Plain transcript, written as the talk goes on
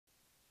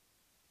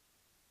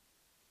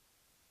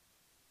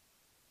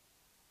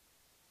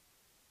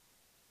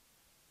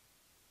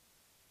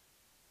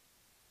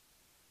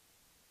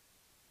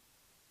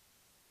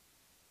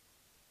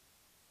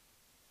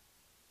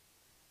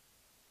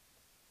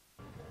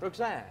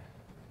Roxanne,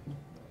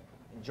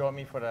 join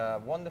me for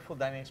a wonderful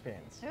dining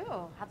experience.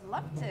 Ooh, I'd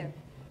love to.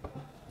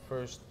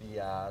 First,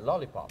 the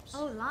lollipops.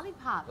 Oh,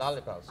 lollipops.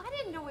 Lollipops. I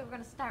didn't know we were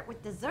going to start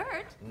with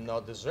dessert.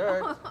 No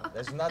dessert.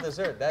 That's not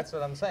dessert. That's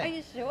what I'm saying. Are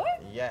you sure?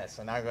 Yes,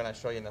 and I'm going to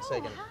show you in a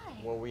second. Hi.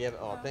 What we have.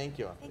 Oh, thank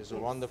you. Thank This you.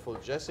 is wonderful,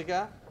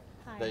 Jessica.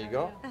 Hi, There you how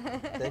go.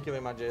 are Thank you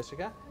very much,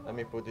 Jessica. Let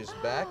me put this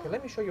back.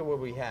 Let me show you what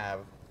we have.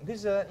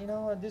 This, you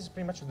know, this is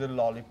pretty much the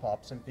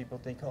lollipops, and people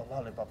think, oh,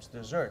 lollipops,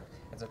 dessert.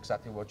 That's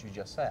exactly what you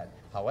just said.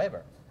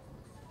 However,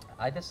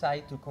 I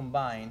decided to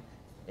combine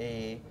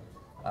an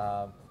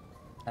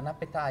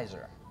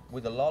appetizer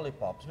with the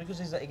lollipops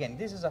because, again,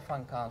 this is a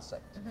fun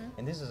concept,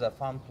 and this is a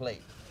fun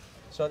plate.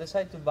 So I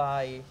decided to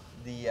buy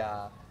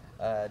the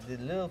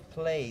little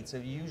plates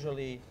that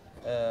usually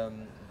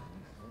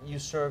you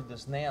serve the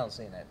snails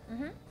in it.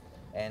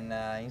 And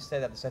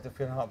instead I decided to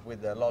fill them up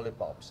with the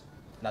lollipops.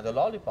 Now the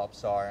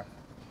lollipops are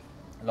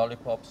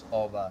lollipops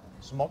of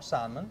smoked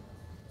salmon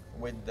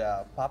with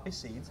poppy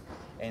seeds,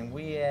 and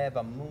we have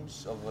a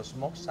mousse of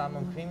smoked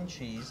salmon, cream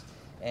cheese,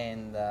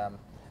 and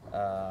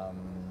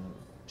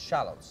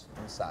shallots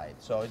inside.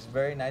 So it's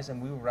very nice,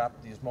 and we wrap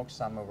the smoked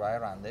salmon right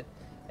around it.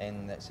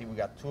 And see, we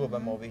got two of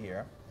them over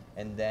here.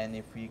 And then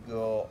if we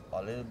go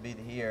a little bit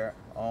here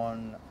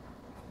on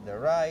the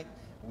right,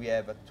 we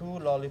have two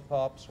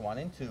lollipops, 1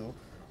 and 2,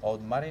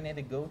 of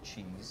marinated goat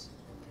cheese,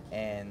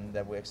 and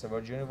with extra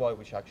virgin olive oil,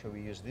 which actually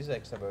we use this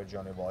extra virgin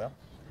olive oil.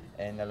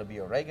 And there'll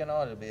be oregano,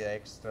 there'll be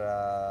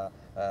extra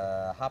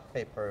hot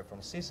pepper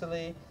from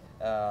Sicily,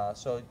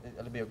 so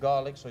it'll be a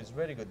garlic, so it's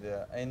very good.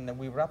 And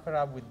we wrap it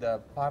up with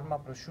the Parma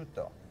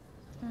prosciutto.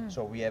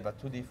 So we have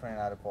 2 different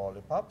other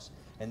lollipops.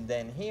 And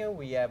then here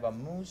we have a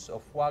mousse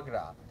of foie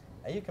gras.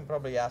 And you can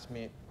probably ask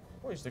me,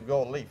 what is the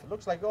gold leaf? It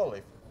looks like gold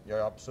leaf.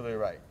 You're absolutely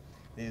right.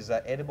 This is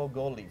edible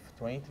gold leaf,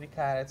 23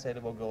 carats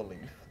edible gold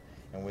leaf,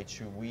 in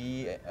which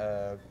we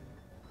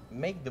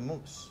make the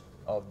mousse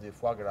of the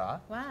foie gras,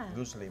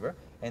 goose liver,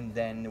 and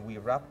then we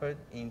wrap it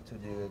into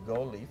the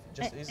gold leaf.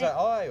 It's an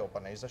eye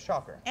opener, it's a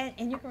shocker.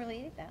 And you can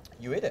really eat that.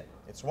 You eat it.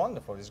 It's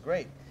wonderful, it's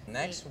great.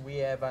 Next we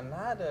have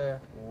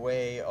another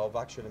way of,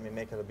 actually, let me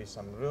make a little bit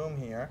some room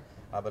here.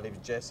 I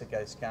believe Jessica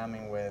is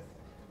coming with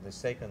the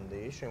second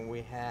dish, and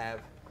we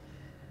have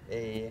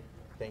a,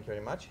 thank you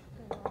very much.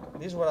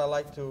 This is what I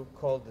like to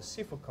call the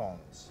seafood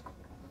cones.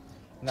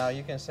 Now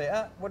you can say,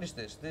 what is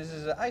this? This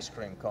is ice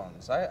cream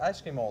cones,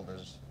 ice cream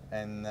holders.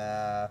 And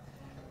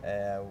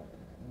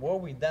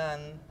what we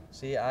done,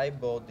 see, I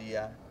bought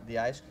the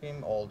ice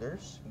cream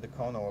holders, the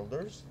cone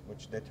holders,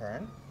 which they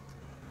turn,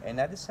 and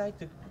I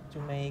decided to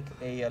make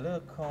a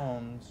little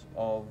cones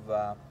of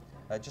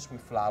just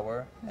with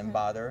flour and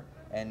butter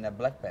and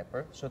black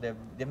pepper. So they're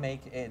made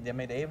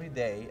every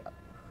day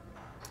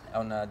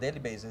on a daily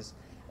basis,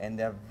 and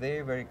they're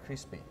very, very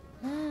crispy,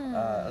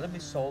 a little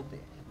bit salty,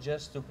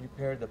 just to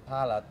prepare the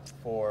palate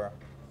for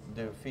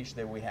the fish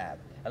that we have.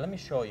 And let me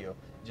show you,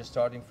 just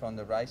starting from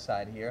the right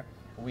side here,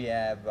 we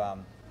have a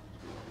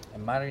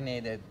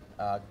marinated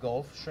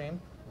Gulf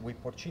shrimp with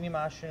porcini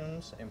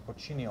mushrooms and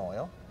porcini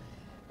oil.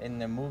 And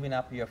then moving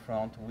up here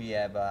front, we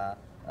have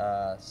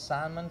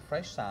salmon,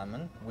 fresh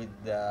salmon with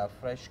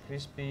fresh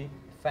crispy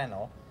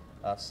fennel,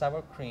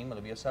 sour cream, a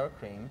little bit of sour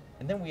cream.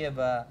 And then we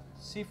have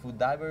seafood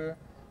diver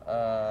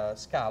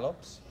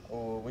scallops,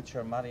 which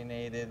are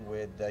marinated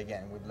with,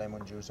 again, with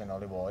lemon juice and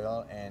olive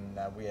oil. And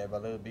we have a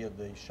little bit of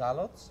the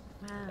shallots.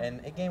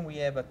 And again, we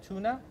have a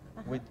tuna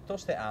with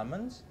toasted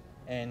almonds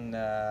and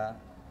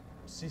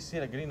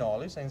Sicilian green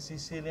olives and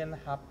Sicilian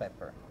hot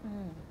pepper.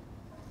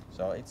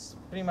 So it's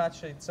pretty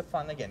much, it's a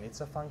fun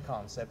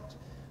concept.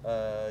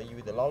 You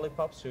eat the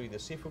lollipops, you eat the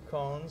seafood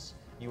cones,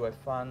 you have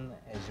fun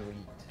as you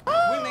eat.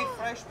 We make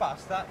fresh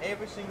pasta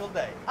every single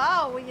day.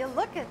 Oh, will you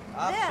look at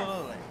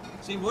Absolutely.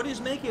 See, what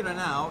he's making right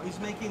now is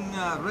making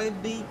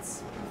red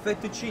beets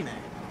fettuccine.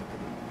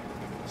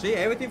 See,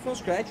 everything from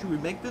scratch. We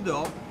make the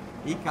dough,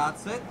 he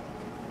cuts it,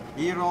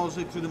 he rolls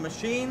it to the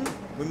machine,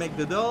 we make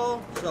the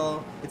dough,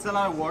 so it's a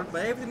lot of work,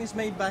 but everything is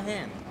made by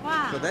hand.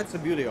 Wow. So that's the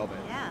beauty of it.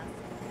 Yeah.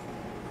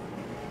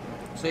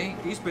 See,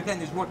 he's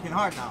pretending he's working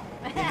hard now,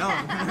 you know?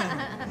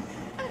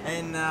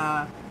 And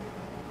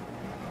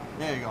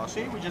there you go,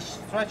 see, we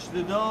just stretch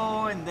the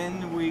dough and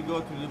then we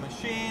go to the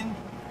machine,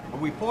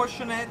 we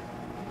portion it,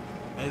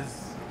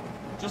 as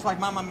just like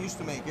Mama used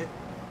to make it.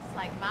 It's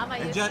like Mama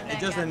used to make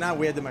just it. that now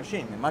we have the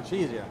machine, much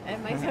easier. It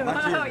makes it,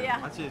 much easier, yeah.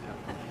 much easier.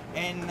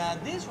 And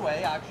this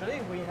way, actually,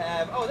 we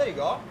have, oh, there you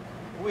go.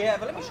 We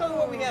have, let me show you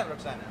what we have,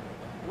 Roxana.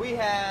 We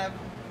have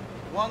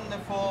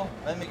wonderful,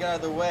 let me get out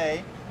of the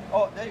way.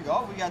 Oh, there you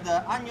go, we got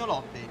the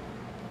agnolotti.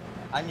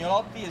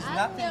 Agnolotti is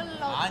nothing.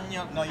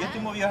 No, you have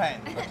to move your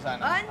hand,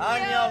 Roxana.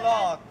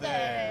 Agnolotti.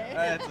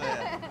 That's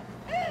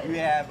it. We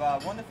have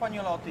wonderful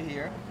agnolotti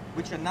here,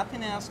 which are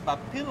nothing else but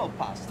pillow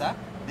pasta.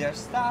 They're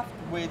stuffed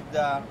with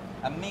a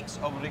mix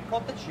of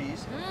ricotta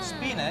cheese,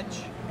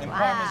 spinach, and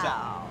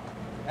parmesan.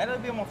 And a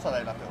little bit of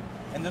mozzarella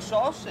too. And the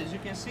sauce, as you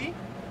can see,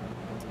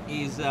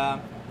 is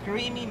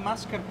creamy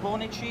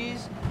mascarpone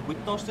cheese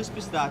with toasted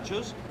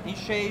pistachios in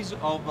shades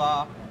of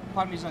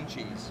Parmesan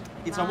cheese.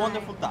 It's a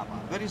wonderful tapa,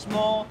 very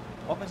small,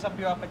 opens up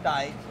your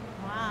appetite,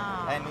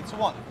 Wow. and it's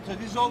wonderful. So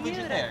this is all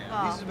Beautiful.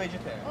 vegetarian. This is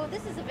vegetarian. Oh,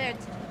 this is a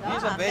This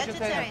is a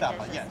vegetarian tapa,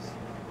 dishes. yes.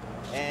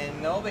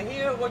 And over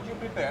here, what you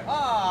prepare?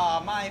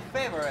 Ah, my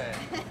favorite.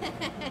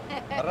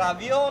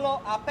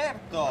 Raviolo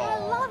aperto. I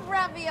love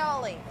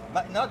ravioli.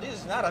 But no, this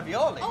is not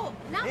ravioli. Oh,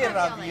 not It's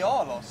ravioli.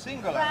 raviolo,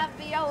 singular.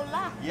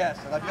 Raviola. Yes,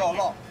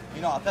 raviolo. Okay.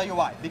 You know, I'll tell you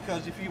why.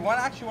 Because if you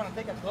actually want to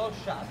take a close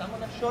shot, I'm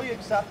going to show you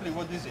exactly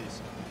what this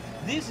is.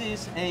 This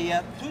is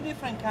a two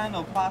different kind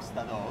of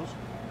pasta doughs.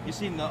 You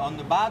see, on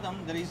the bottom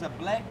there is a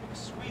black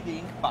sweet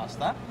ink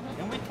pasta,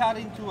 and we cut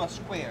into a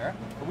square.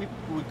 We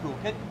cook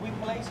it. We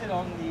place it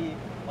on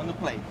the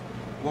plate.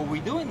 What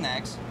we're doing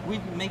next, we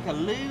make a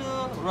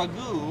little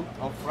ragu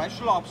of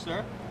fresh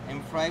lobster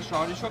and fresh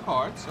artichoke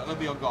hearts, a little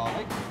bit of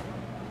garlic,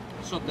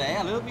 saute,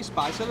 a little bit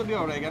spice, a little bit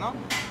of oregano.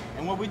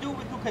 And what we do,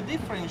 we cook a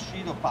different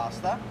sheet of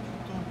pasta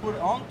to put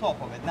on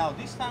top of it. Now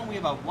this time we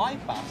have a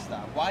white pasta,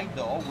 white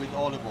dough with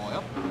olive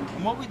oil.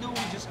 And what we do,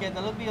 we just get a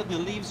little bit of the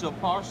leaves of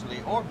parsley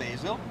or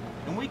basil,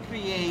 and we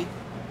create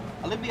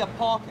a little bit of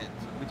pocket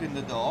between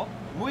the dough.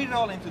 We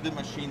roll into the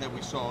machine that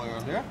we saw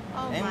earlier,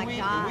 Oh and my we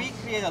gosh.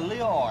 create a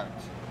little art.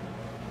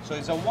 So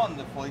it's a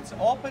wonderful, it's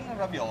open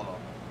raviolo.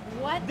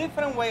 What?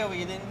 Different way of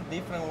eating,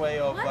 different way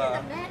of... What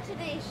an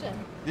imagination.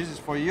 This is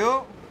for you.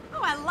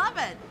 Oh, I love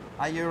it.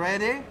 Are you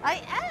ready?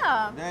 I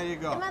am. There you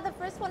go. Am I the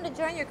first one to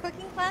join your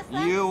cooking class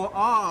then? You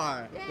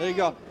are. There you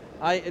go.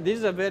 Yay. This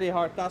is a very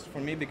hard task for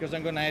me because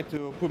I'm gonna have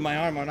to put my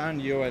arm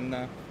around you and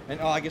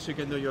oh, I guess you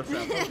can do it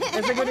yourself.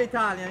 It's a good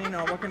Italian, you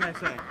know. What can I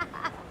say?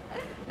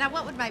 Now,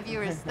 what would my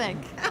viewers think?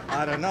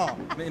 I don't know.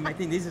 They might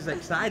think this is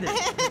exciting.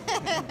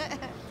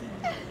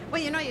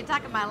 Well, you know, you're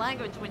talking my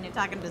language when you're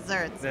talking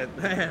desserts.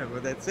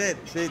 Well, that's it.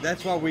 See,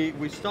 that's why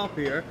we stop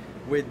here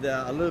with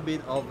a little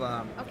bit of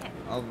Okay.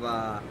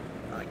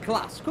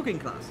 class, cooking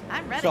class.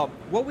 I'm ready. So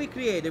what we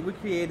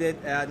created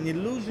an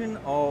illusion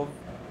of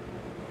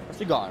a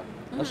cigar,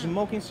 a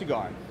smoking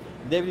cigar.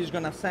 David is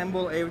gonna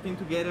assemble everything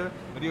together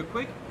real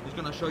quick. He's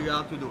gonna show you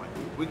how to do it.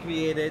 We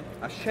created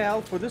a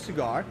shell for the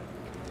cigar,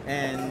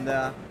 and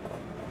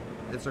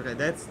it's okay.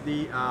 That's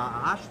the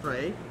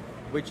ashtray,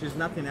 which is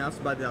nothing else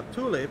but a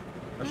tulip,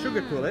 a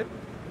sugar tulip,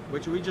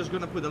 which we're just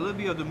gonna put a little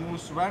bit of the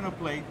mousse right on the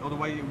plate, or the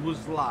way it will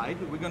slide.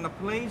 We're gonna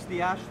place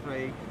the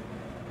ashtray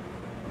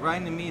right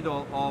in the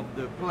middle of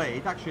the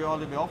plate, actually all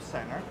the way off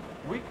center.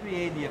 We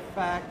create the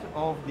effect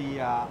of the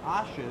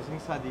ashes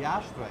inside the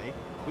ashtray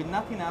with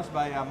nothing else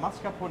but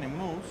mascarpone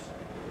mousse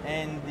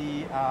and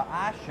the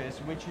ashes,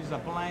 which is a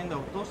blend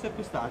of toasted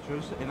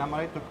pistachios and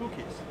amaretto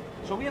cookies.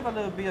 So we have a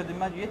little bit of the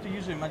magic. You have to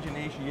use your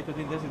imagination. You have to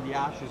think this is the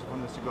ashes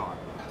from the cigar.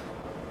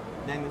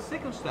 Then the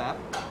second step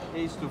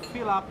is to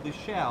fill up the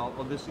shell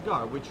of the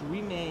cigar, which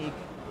we make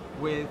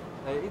with,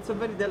 it's a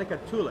very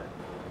delicate tulip.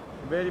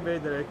 Very, very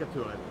delicate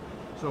tulip.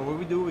 So what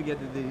we do, we get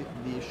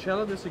the shell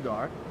of the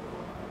cigar,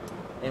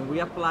 and we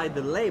apply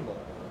the label,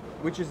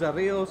 which is a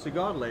real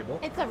cigar label.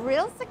 It's a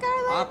real cigar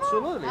label?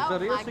 Absolutely, it's Oh a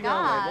real my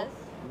cigar gosh. label.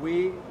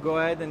 We go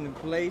ahead and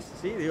place,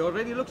 see, it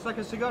already looks like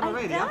a cigar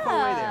already, It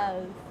halfway there.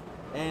 does.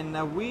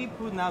 And we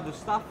put now the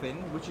stuffing,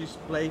 which is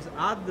placed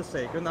at the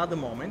second, at the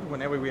moment,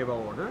 whenever we have an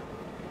order.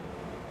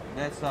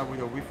 That's how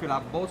we fill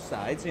up both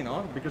sides, you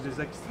know, because it's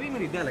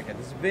extremely delicate.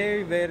 It's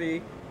very,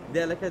 very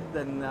delicate.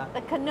 And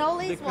The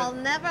cannolis The will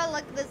never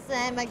look the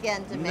same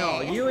again to me.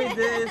 no, you eat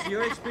this,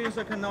 your experience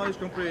of cannoli is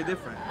completely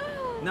different.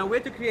 Now we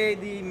have to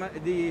create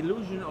the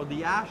illusion of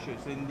the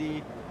ashes in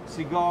the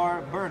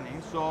cigar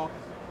burning. So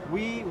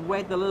we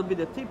wet a little bit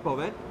the tip of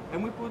it,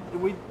 and we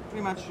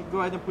pretty much go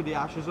ahead and put the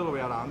ashes all the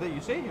way around it.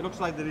 You see, it looks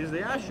like there is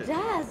the ashes. It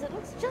does. It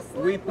looks just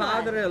like We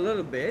powder one. it a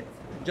little bit,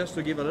 just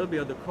to give a little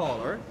bit of the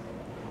color,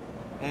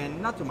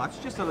 and not too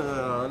much, just a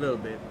little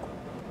bit,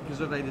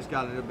 because already it's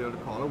got a little bit of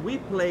the color. We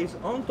place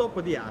on top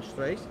of the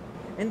ashtrays,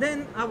 and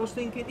then I was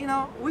thinking, you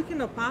know, we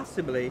cannot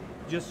possibly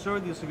just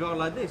serve the cigar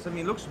like this. I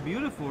mean, it looks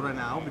beautiful right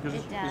now because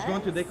It it's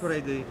going to does.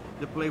 decorate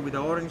the plate with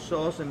the orange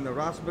sauce and the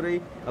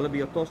raspberry, a little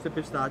bit of toasted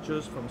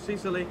pistachios from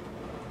Sicily.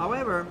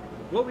 However,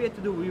 what we had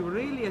to do, we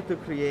really had to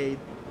create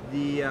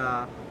the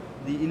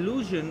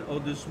illusion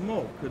of the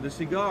smoke, the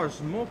cigar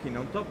smoking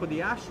on top of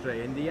the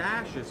ashtray and the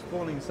ashes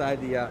fall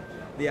inside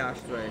the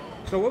ashtray.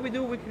 So what we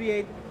do, we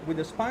create with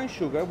the spun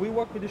sugar, we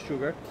work with the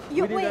sugar.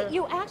 You We did wait. a-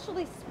 You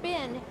actually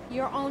spin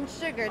your own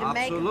sugar to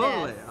make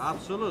Absolutely, this.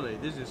 absolutely.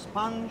 This is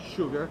spun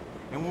sugar,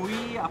 and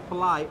we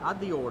apply at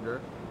the order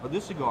of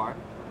the cigar,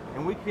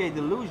 and we create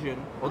the illusion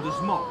of the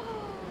smoke.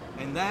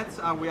 And that's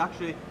how we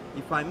actually,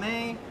 if I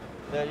may,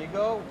 there you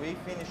go. We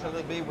finish a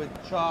little bit with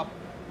chopped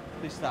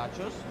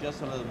pistachios,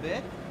 just a little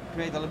bit.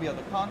 Create a little bit of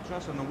the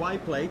contrast on the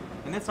white plate,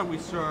 and that's how we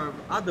serve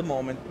at the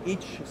moment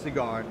each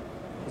cigar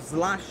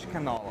slash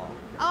canola.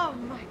 Oh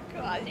my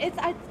God!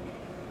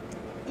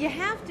 You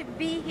have to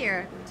be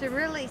here to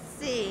really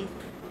see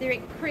the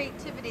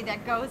creativity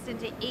that goes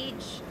into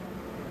each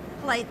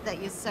plate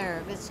that you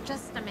serve. It's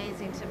just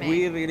amazing to me.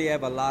 We really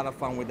have a lot of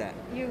fun with that.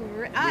 We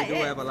We do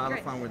have a lot of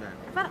fun with that.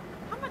 But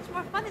how much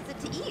more fun is it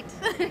to eat?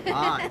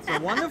 It's a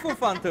wonderful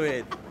fun to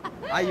eat.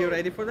 Are you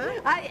ready for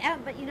that? I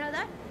am, but you know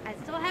that? I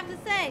still have to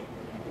say,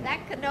 that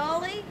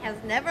cannoli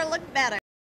has never looked better.